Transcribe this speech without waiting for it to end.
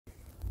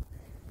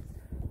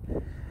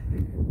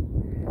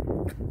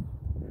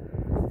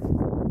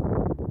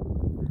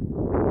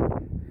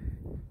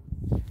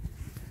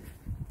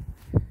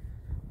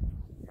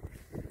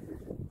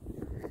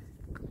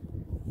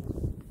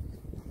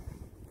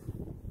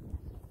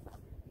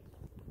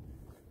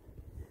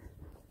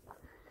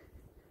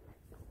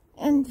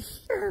And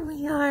here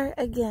we are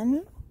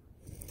again,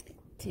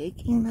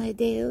 taking my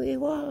daily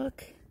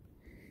walk.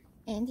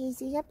 And you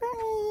see a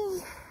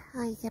bunny.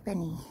 Hi, a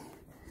bunny.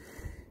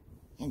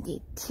 And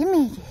a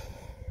timid.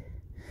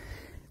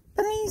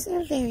 Bunnies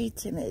are very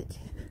timid.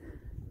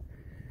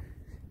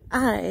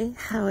 I,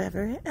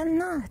 however, am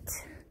not.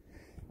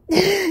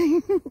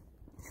 If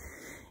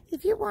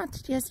you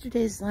watched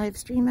yesterday's live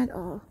stream at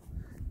all,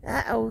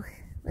 uh-oh,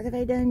 what have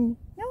I done?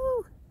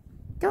 No,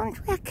 don't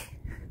wreck.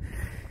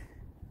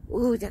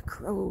 Ooh, the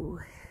crow.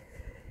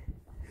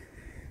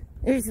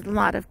 There's a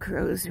lot of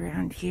crows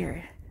around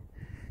here.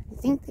 I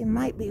think they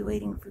might be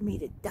waiting for me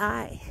to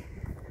die.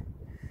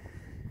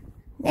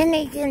 Then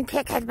they can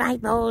pick at my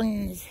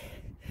bones.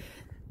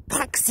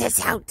 Access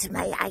out to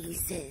my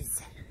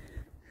ices.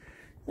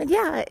 But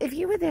yeah, if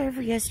you were there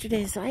for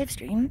yesterday's live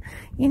stream,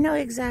 you know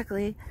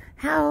exactly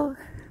how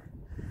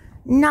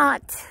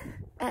not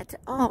at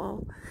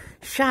all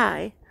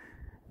shy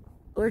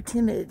or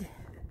timid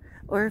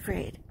or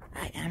afraid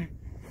I am.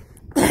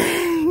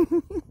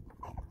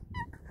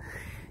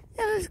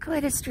 It was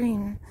quite a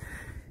stream.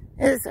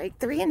 It was like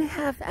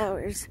 3.5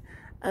 hours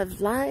of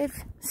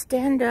live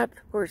stand-up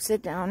or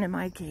sit-down, in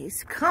my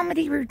case,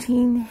 comedy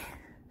routine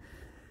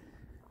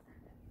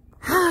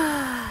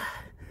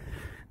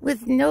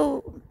with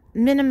no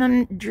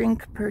minimum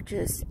drink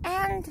purchase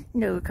and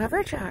no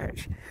cover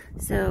charge.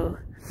 So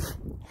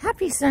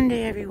happy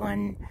Sunday,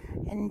 everyone,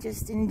 and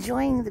just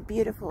enjoying the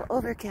beautiful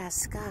overcast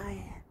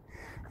sky.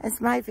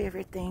 That's my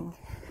favorite thing.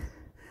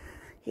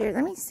 Here,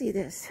 let me see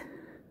this.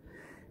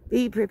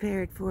 Be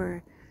prepared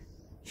for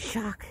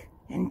shock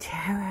and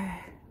terror.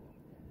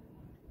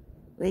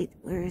 Wait,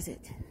 where is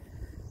it?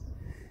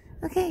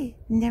 Okay,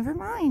 never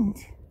mind.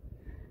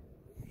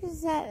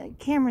 Where's that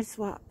camera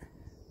swap?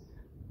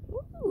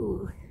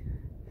 Ooh,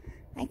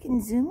 I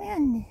can zoom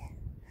in.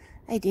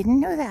 I didn't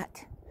know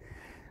that.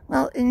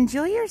 Well,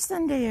 enjoy your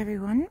Sunday,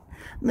 everyone.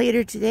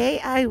 Later today,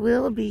 I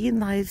will be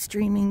live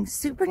streaming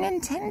Super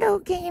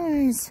Nintendo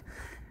games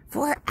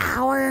for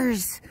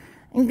hours.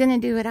 I'm gonna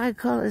do what I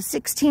call a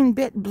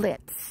 16-bit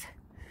blitz.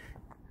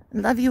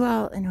 Love you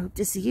all and hope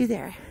to see you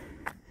there.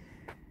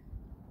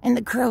 And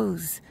the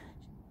crows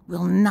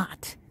will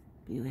not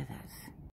be with us.